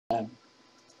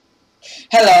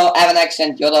Hello, Avannex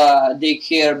and Yoda, Dick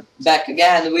here, back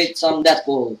again with some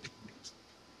Deadpool.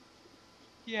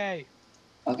 Yay.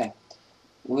 Okay,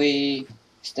 we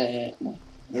stay. No,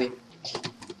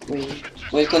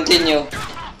 we continue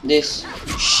this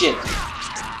shit.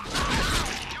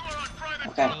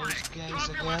 Okay. Those guys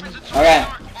again. Okay.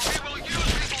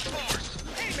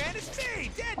 Hey man, it's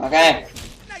me, Deadpool. Okay.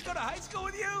 Didn't I go to high school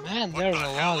with you? Man, there's a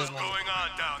lot of them.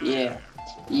 Yeah.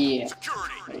 Yeah.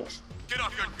 Security. Yes. Get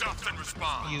off your duff and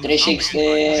respond. You 360.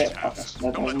 Okay, that Don't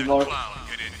let doesn't that work. clown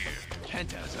get in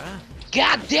here. Pentas, huh?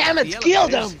 God damn it, kill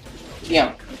them!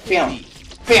 Pium. Pium.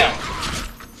 Pium.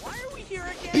 Why are we here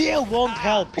again? Bill won't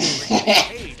help you.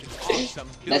 Hey, it's some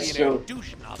That's billionaire true.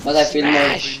 douche novel. But I feel more.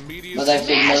 Smash. But I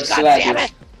feel more Smash,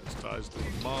 goddammit! swaggy. Ties to the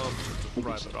mob, the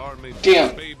private army,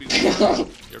 Pium. baby.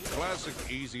 Pium. Your classic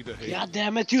easy to hate. God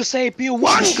damn it, you say P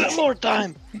one more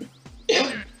time!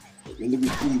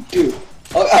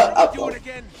 Oh, Do it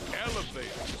again.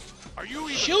 Elevators. Are you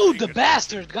even Shoot the paying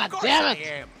bastard, god Of course damn I it!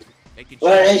 am. Making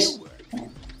Where sure is- you work.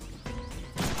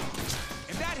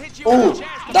 If that hits you in Oh, the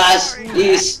chest, das sorry.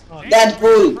 ist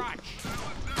Deadpool. Crotch.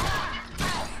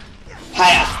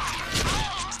 Hiya.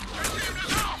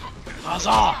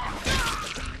 Huzzah!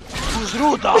 Who's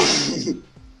Ruda?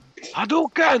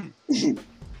 Hadouken!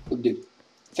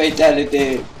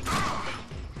 Fatality.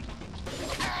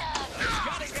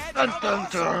 Dun dun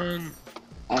dun!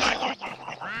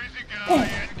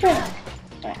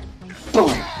 Boom.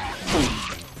 Boom.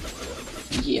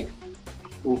 Yeah.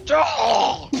 Ooh.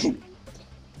 Oh!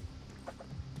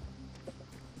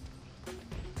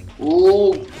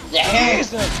 Ooh. Yeah.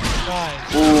 Jesus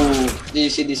Christ! Ooh. Did you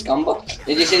see this combo?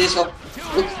 Did you see this one?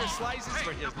 Look. Two slices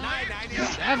for just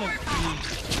 $9.99.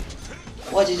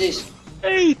 17! What is this?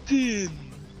 18!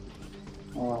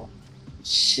 Oh.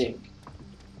 Sick.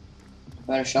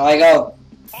 Where shall I go?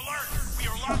 Alert! We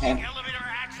are locking Okay. elevator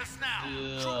access now.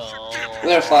 Yeah.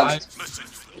 We're fucked. Listen.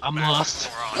 I'm lost.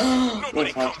 Nobody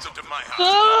We're comes fucked. into my house.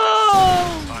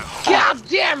 Oh! God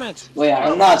damn it! We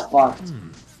are not fucked.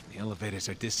 The elevators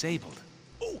are disabled.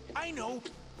 Oh, I know.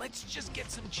 Let's just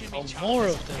get some chimichangas more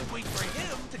of them. and wait for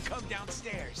him to come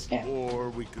downstairs. Yeah.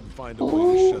 Or we could find a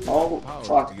way to shut Oh, down power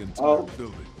fuck. to the entire Oh.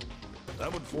 building.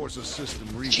 That would force a system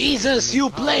reset. Jesus,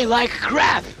 you play like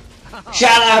crap!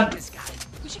 Shut up. This guy.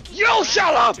 We should keep You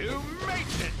shut up! To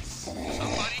maintenance.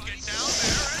 Somebody get down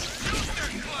there and shoot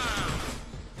their clown.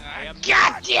 I am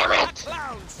God damn it!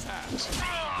 clowns.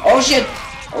 Oh shit.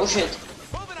 Oh shit.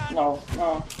 Moving on. No.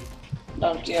 No.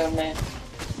 Don't kill me.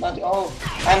 Not. Oh.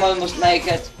 I'm almost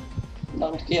naked.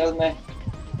 Don't kill me.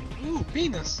 Ooh,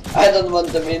 penis. I don't want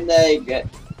to be naked.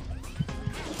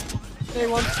 They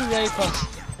want to rape us.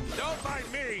 Don't mind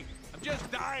me. I'm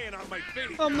just dying on my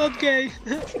feet. I'm not gay.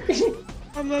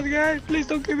 I'm not gay. Please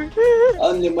don't kill me.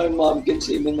 Only my mom can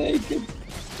see me naked.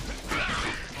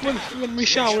 When we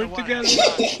shower together.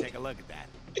 Take a look at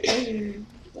that.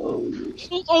 Oh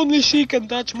shit. Only she can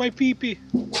touch my pee-pee.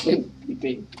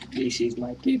 Pee-pee. This is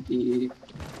my pee-pee.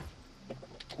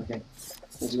 Okay.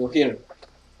 Let's go here.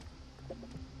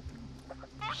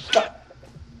 Stop.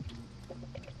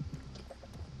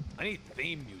 I need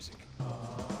theme music.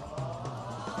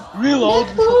 Reload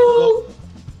before you go.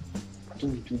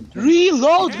 Dun, dun, dun.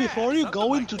 Reload before you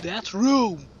go into that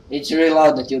room. It's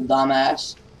reloaded, you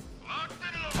dumbass.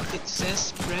 It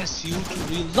says press U to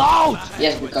reload.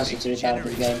 Yes, because it's a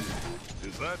retarded game.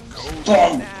 Is that code?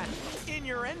 Boom! Nah,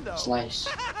 innuendo. Slice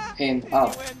him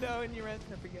up. Innuendo, innuendo.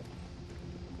 I forget.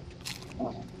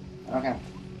 Okay. Okay.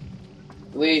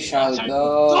 We shall Do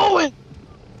go. it.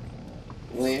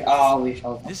 We shall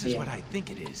go. This is what I think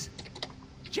it is.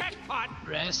 Jackpot!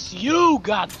 Press U.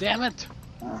 God damn it.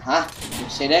 You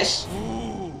see this?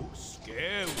 Ooh,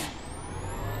 scary.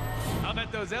 I'll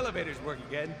bet those elevators work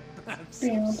again. I'm so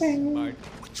Bing, bing. smart.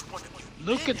 Which one of you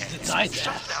Look at the tight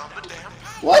shut ass. down the damn power?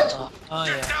 What? Oh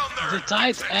yeah. The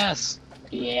tight ass.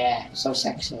 Yeah, so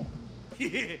sexy.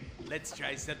 Let's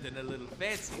try something a little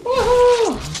fancy.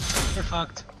 Woohoo! We're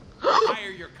fucked. Hire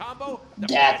your combo. the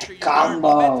That faster you combo.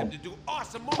 learn momentum to do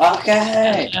awesome moves.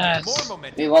 Okay. Yes. More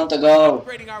momentum. We want to go.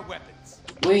 Upgrading our weapons.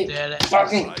 We That-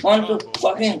 fucking want to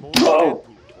fucking More go.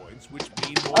 Deadpool points, which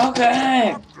mean more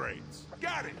Okay. upgrades.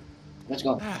 Got it. Let's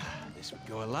go. This would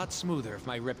go a lot smoother if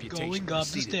my reputation Going up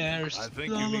the preceded me. stairs. I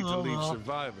think La, you need la, to leave la.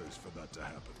 survivors for that to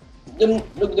happen.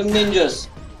 Look, them ninjas.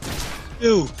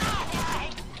 Ew.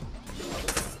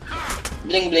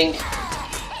 Blink, blink.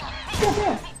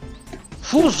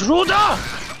 Who's Ruda?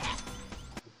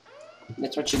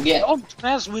 That's what you get. Don't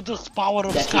mess with the power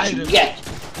of That's what you Skyrim. get.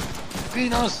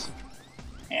 Penis.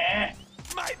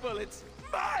 My bullets.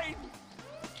 Mine.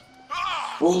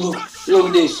 Oh look, look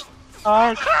at this.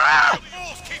 Dark.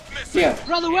 Fools keep missing. Yeah.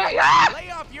 Run away! Ah! Lay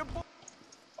off your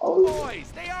Oh.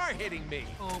 boys. They are hitting me.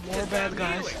 Oh, more bad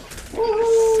guys.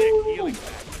 Sick healing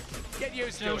pack. Get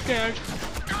used to I'm it. scared.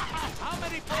 How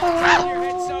many bullets have you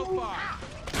hit so far?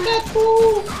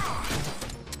 Deadpool.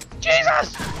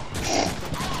 Jesus!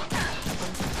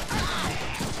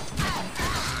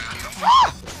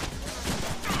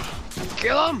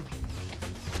 Kill him!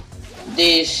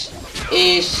 This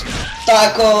is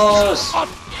tacos.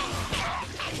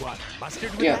 What?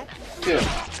 Mustard with Yeah. that? Sure.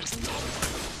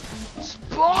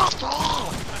 Sparta!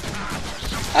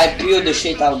 I pew the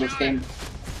shit out of him.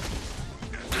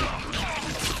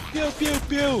 Pew pew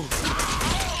pew!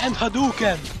 And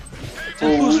Hadouken! Oh.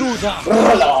 And Fusruda!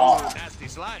 Rolla. Nasty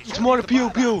slime. It's more pew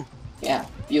pew! Yeah.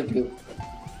 Pew pew.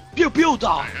 Pew pew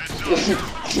da!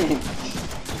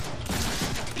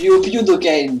 Pew pew the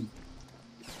game.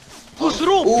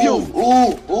 Fusru Ooh,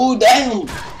 pew! ooh, damn,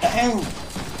 damn,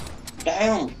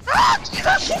 damn.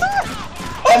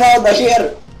 I'm out of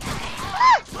here.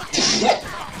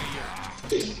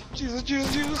 Jesus,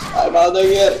 Jesus, Jesus! I'm out of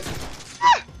here.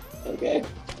 Okay,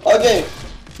 okay.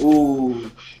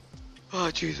 Ooh, Oh,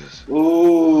 Jesus.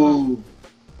 ooh,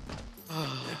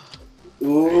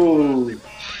 ooh,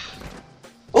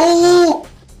 ooh.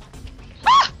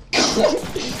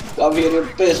 Come here, you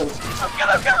piece of,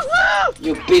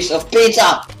 you piece of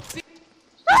pizza.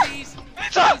 These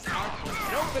Pizza! are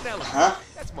no vanilla. Huh?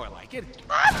 That's more like it.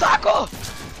 Ah, taco!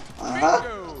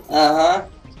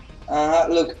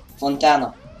 Bingo. Look,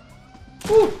 Fontana.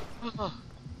 Ooh.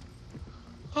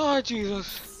 Oh,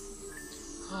 Jesus.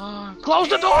 Close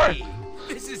the door! Hey,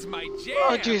 this is my jam.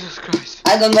 Oh, Jesus Christ.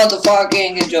 I don't want to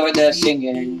fucking enjoy the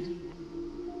singing.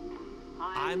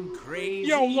 I'm crazy.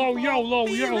 YOLO, YOLO,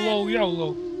 YOLO,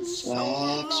 YOLO.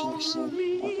 Swag.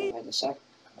 Okay, wait a sec.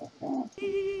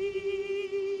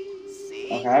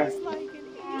 Okay.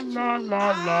 La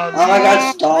la la Oh my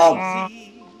god, stop.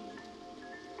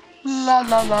 La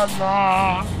la la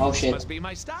la. Oh shit. Must be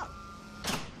my stop.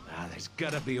 Ah, there's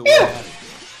gotta be a way out of here.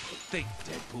 Think,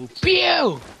 Deadpool.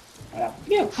 Pew!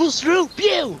 Pew. Who's through?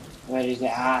 Pew! Where is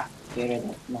it? Ah, here it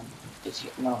is. No. It's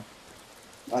here. No.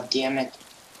 God damn it.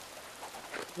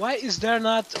 Why is there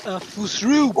not a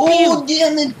Fusru? Oh,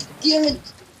 damn it. Damn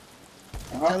it.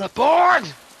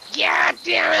 Teleport! Yeah,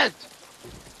 damn it!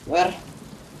 Where?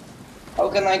 How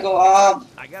can I go up?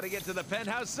 I gotta get to the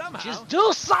penthouse somehow. Just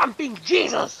do something,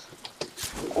 Jesus!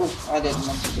 Oh, I didn't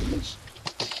want to do this.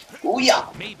 Oh yeah.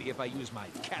 Maybe if I use my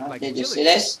cat-like Did you agility. see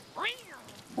this?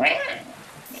 Hey,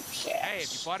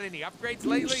 have you bought any upgrades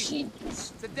lately?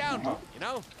 It's a download, you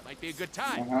know? Might be a good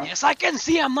time. Yes, I can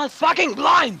see I'm not fucking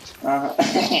blind!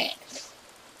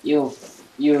 You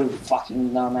fucking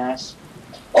dumbass.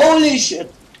 Holy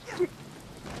shit.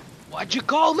 What'd you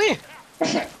call me?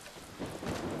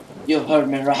 You heard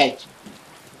me right.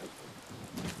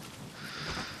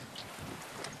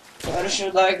 Where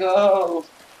should I go?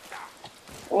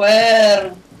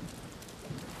 Where?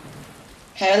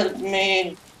 Help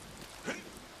me.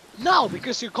 No,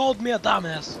 because you called me a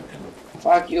dumbass.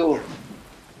 Fuck you.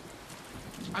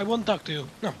 I won't talk to you.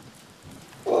 No.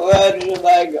 Where should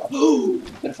I go?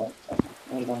 Beautiful.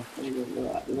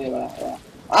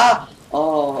 Ah!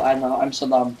 Oh, I know. I'm so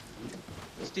dumb.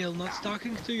 Still not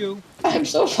talking to you. I'm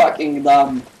so fucking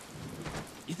dumb.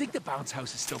 You think the bounce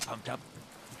house is still pumped up?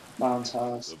 Bounce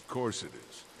house. Of course it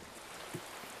is.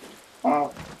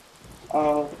 Oh.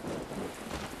 Oh.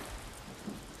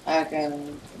 I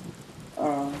can.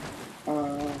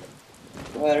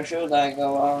 Where should I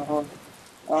go?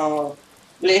 Oh.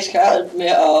 Please help me.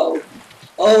 Oh.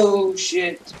 Oh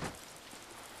shit.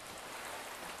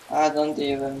 I don't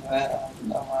even know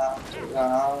how to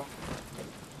go.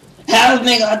 Help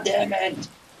me, goddammit!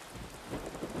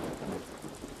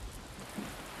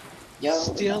 Yo.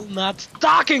 Still not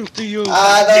talking to you.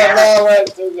 I don't know where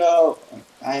to go.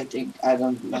 I think I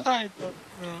don't know. I don't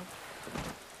know.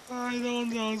 I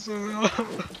don't also know.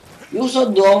 You're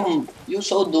so dumb. You're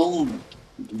so dumb.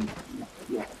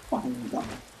 You're fucking dumb.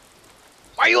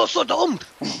 Why are you so dumb?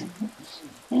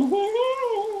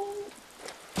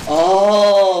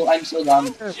 Oh, I'm so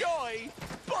dumb. Joy!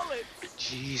 Bullet!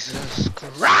 Jesus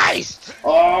Christ!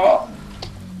 Oh,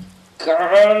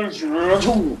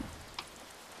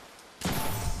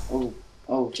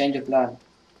 oh, change the plan.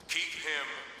 Keep him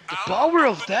The out. power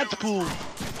of Deadpool!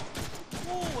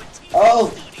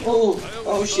 Oh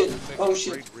shit, oh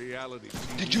shit. Great reality.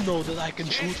 Did you know that I can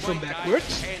shoot from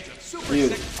backwards? Super Yeah.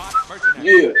 sick pot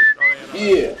merchandise.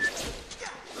 Yeah.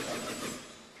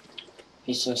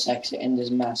 He's so sexy in this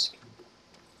mask.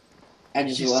 I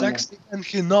just He's wanna. sexy and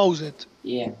he knows it.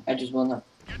 Yeah, I just wanna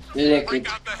lick Bring it.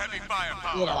 out the heavy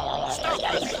firepower. Stop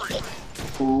this freak.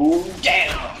 Ooh,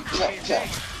 damn.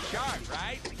 sharp,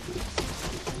 right?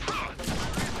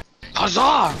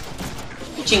 Huzzah!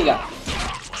 Pichinga.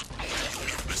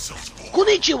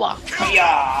 Konnichiwa!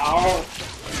 Yeah.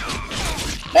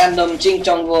 Random ching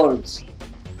chong words.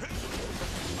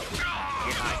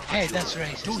 Hey, that's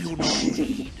racist.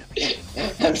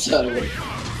 I'm sorry.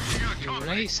 You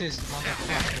racist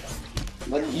motherfucker.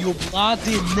 But You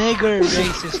bloody nigger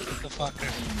racist motherfucker.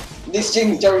 these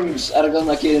ching chongs are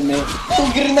gonna kill me.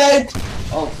 Oh, grenade!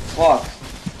 Oh, fuck.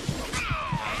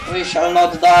 We shall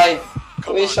not die.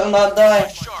 We shall not die.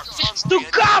 Sharp It's to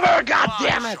cover,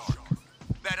 goddammit!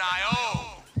 that I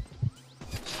owe.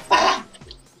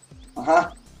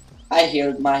 Uh-huh. I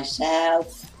healed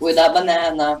myself with a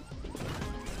banana.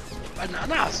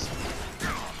 Bananas!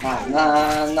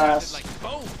 Bananas Like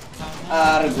boom.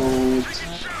 are good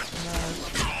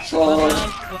for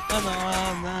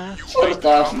Bananas!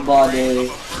 tough body.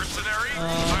 Mercenary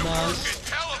Bananas! in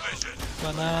television.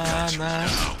 Bananas!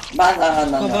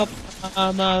 Banana. Bananas!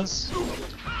 Bananas!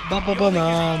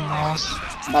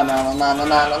 Banana,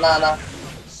 banana.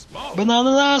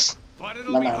 Bananas! But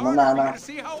it'll be hard for Banana. you to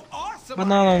see how awesome I am.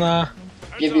 Banana!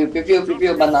 Pew pew pew pew pew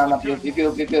pew banana. Pew pew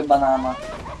pew pew pew banana.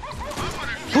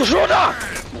 Pushoda!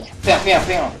 Pew pew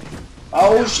pew.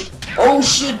 Oh shit. Oh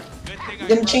shit. Good thing I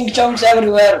Them ching chongs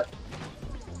everywhere.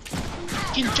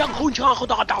 Kinchang hunchang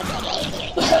hodadam!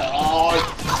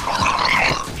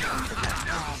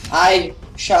 I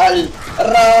shall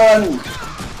run.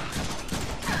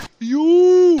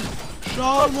 You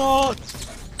shall not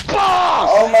pass!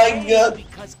 Oh my god.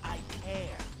 Because I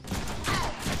care.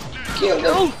 Kill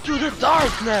them. Go to the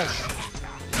darkness!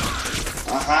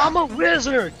 Uh-huh. I'm a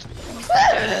wizard!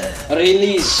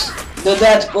 Release the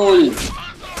Deadpool.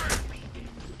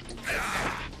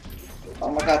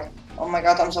 Oh my god. Oh my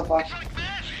god, I'm so fucked.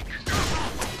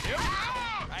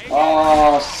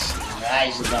 Oh,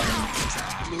 nice.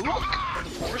 Look! The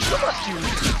force you must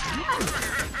use!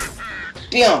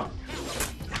 Pew.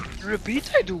 Repeat,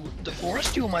 I do. The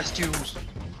force you must use.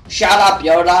 Shut up,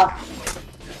 Yoda.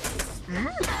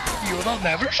 Yoda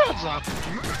never shuts up.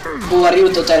 Who are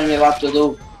you to tell me what to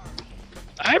do?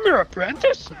 I'm your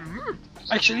apprentice.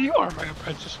 Actually, you are my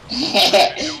apprentice.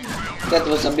 That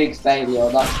was a big fail,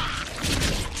 Yoda.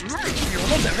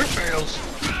 Yoda never fails.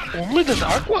 Only the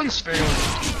dark ones fail.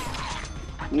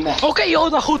 Nah. Okay,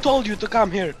 Yoda, who told you to come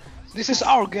here? This is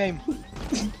our game.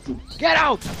 Get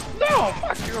out! No,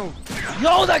 fuck you.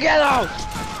 Yoda, get out!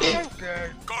 Okay.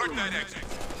 Guard that exit.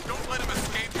 Don't let him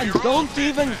escape And here. don't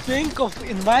even think of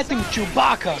inviting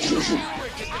Chewbacca.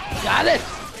 Got it?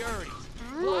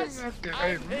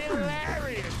 Okay.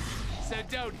 hilarious. So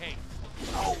don't hate.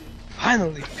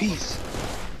 Finally, peace.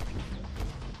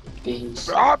 Peace.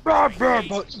 Jabba,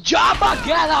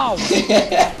 get out!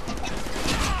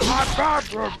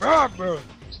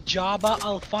 Jabba,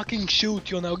 I'll fucking shoot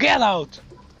you now. Get out!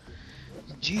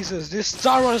 Jesus, these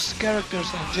Star Wars characters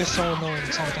are just so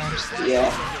annoying sometimes. Yeah.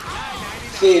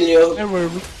 Feel you. Where were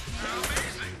we?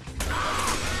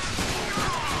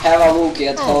 Have a Wookiee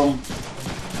at home.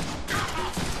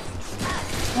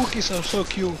 Wookiees are so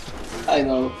cute. I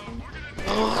know.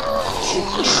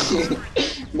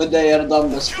 But they are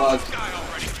dumb as fuck.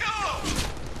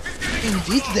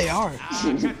 Indeed they are. Got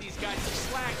these guys to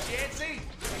slack, Jancy.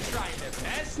 They're trying their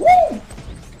best. Woo!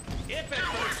 If at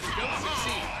first you don't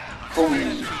succeed.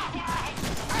 Boom.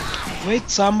 Wait,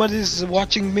 somebody's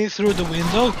watching me through the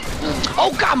window?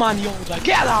 Oh, come on, Yoda,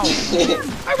 get out!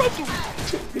 I want to...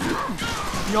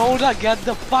 Yoda, get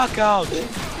the fuck out!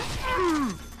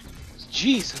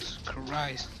 Jesus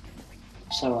Christ.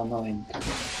 So annoying.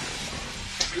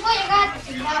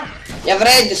 Ja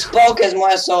vredi, spoke z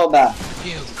moje sobe.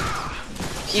 Kill.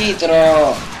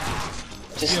 Hitro.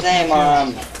 Če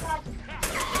snemam.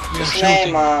 Če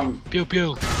snemam. Pew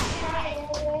pew.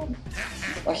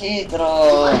 Pa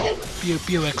hitro. Pew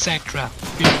pew, etc.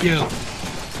 Pew pew.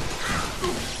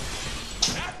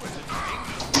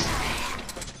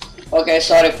 Okay,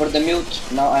 sorry for the mute.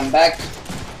 Now I'm back.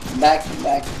 Back.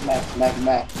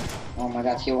 Oh my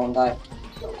god, he won't die.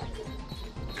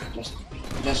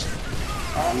 Just.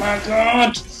 Oh my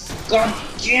god! God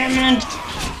damn it!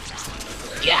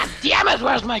 God damn it,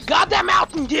 where's my goddamn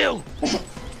Mountain Dew?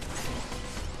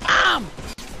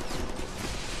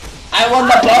 I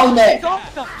want the pony!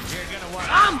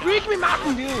 Bring me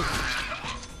Mountain Dew!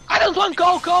 I don't want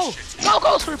Cocoa!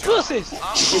 Coco's for pussies! I'm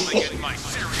only getting my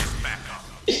serious backup.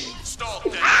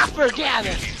 Stalked Forget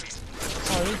it!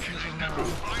 Sorry.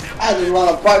 I just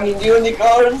want a fucking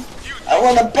unicorn! I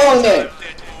want a pony!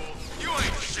 Deadpool. You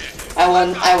ain't shit. I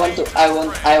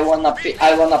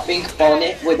want a pink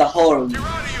pony with a horn. You're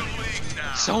out of your league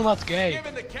now. so not gay.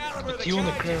 Given the caliber of the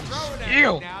Unicorns. challenge you're throwing at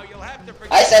Ew. me now, you'll have to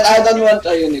forget I said I don't want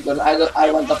a unicorn.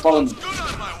 I want a pony. Good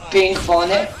on my wall. Pink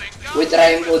pony with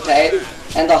rainbow tail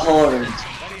and a horn.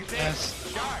 Yes.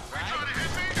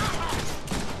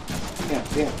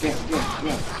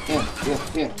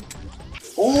 Here.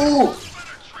 Ooh!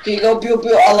 He go pew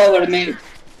pew all over me.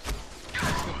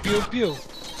 Pew pew.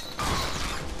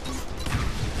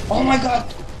 Oh my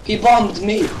god! He bombed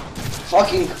me!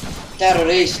 Fucking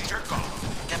terrorist! Jerk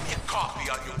off. Get me a coffee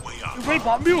on your way up. Wait,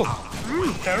 bomb you.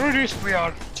 Terrorist we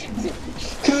are.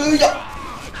 Kuya!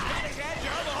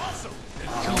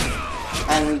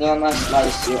 I'm gonna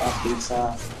slice you a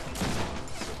pizza.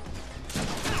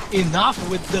 Enough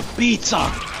with the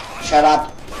pizza. Shut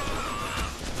up!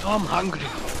 I'm hungry.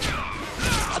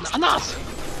 Enough.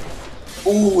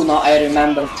 Ooh, now I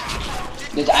remembered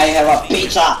that I have a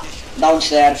pizza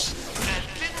downstairs.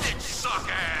 Suck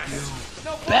ass.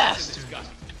 Bastard.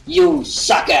 You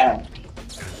sucker!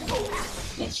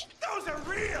 Yes. Those are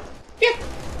real! Yeah.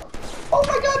 Oh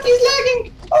my god, he's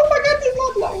lagging! Oh my god, he's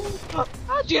not lagging!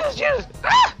 Oh, Jesus.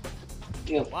 Ah!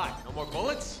 You. Why? No more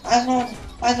bullets? I have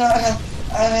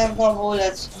no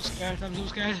bullets. I'm so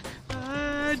scared.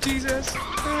 Ah, Jesus. I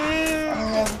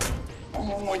Ah, have no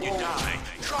When you bullets. die,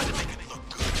 try to make it look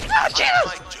good. Ah, I Jesus.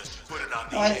 might just put it on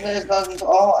the My end. face doesn't.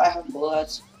 Oh, I have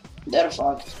bullets. They're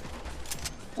fucked.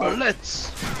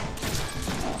 Bullets.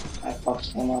 I fucked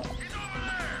him up.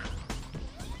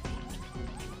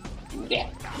 Yeah.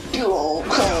 Pew.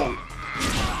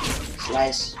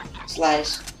 Slice.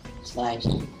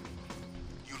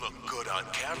 You look good on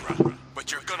camera,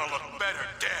 but you're gonna look better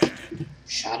dead.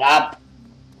 Shut up.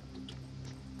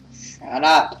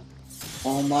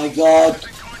 Oh my god.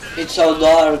 It's so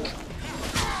dark.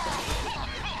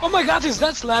 Oh my god, is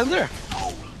that Slender?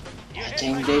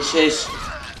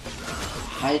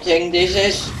 I think this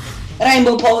is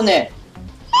Rainbow Pony.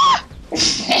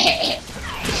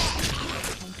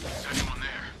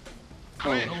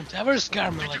 Don't ever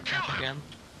scare me like that again.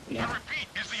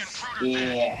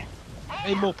 Yeah.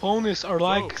 Rainbow ponies are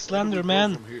like Slender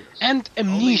Man and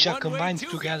Amnesia combined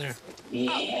together.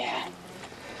 Yeah.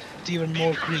 It's even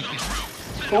more creepy.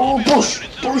 Oh, push.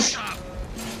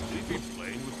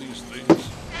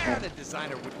 Yeah, the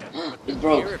designer wouldn't have put It the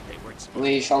broke. mirror if they weren't supposed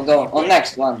We shall go on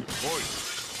next one.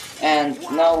 And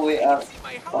now we are to see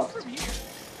my house fucked. from here.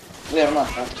 We are not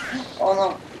fucked. Oh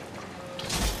no.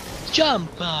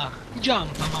 Jumpa,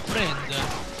 my friend.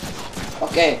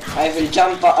 Okay, I will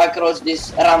jump across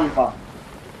this rampa.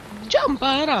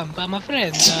 Jumpa, rampa, my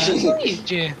friend.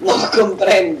 Luigi. No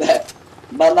comprende.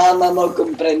 Banana no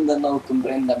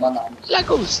comprende banana. La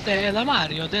gusta è la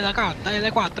Mario della carta e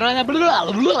le quattro.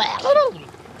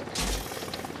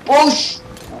 Push!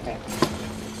 Okay.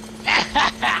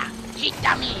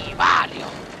 Hittami, Mario.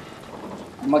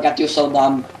 Oh my god, you're so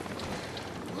dumb.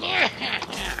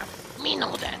 Me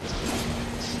know that.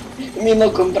 Mi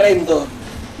no comprendo.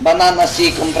 Banana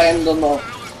sì, comprendo no.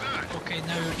 Okay,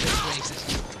 now you're just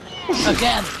racist.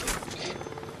 Again.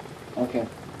 Okay.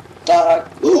 Tarak.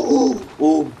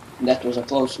 Ooh. That was a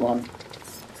close one.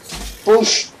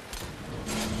 Push!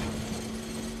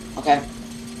 Okay.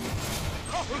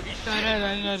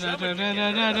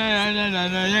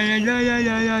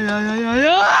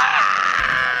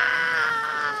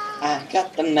 I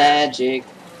got the magic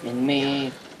in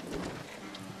me.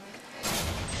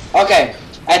 Okay,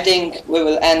 I think we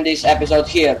will end this episode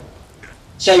here.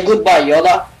 Say goodbye,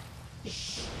 Yoda.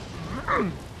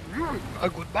 A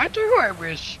goodbye to you, I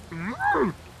wish.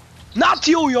 Not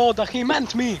you, Yoda, he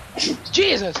meant me.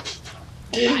 Jesus.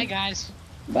 Bye, guys.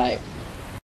 Bye.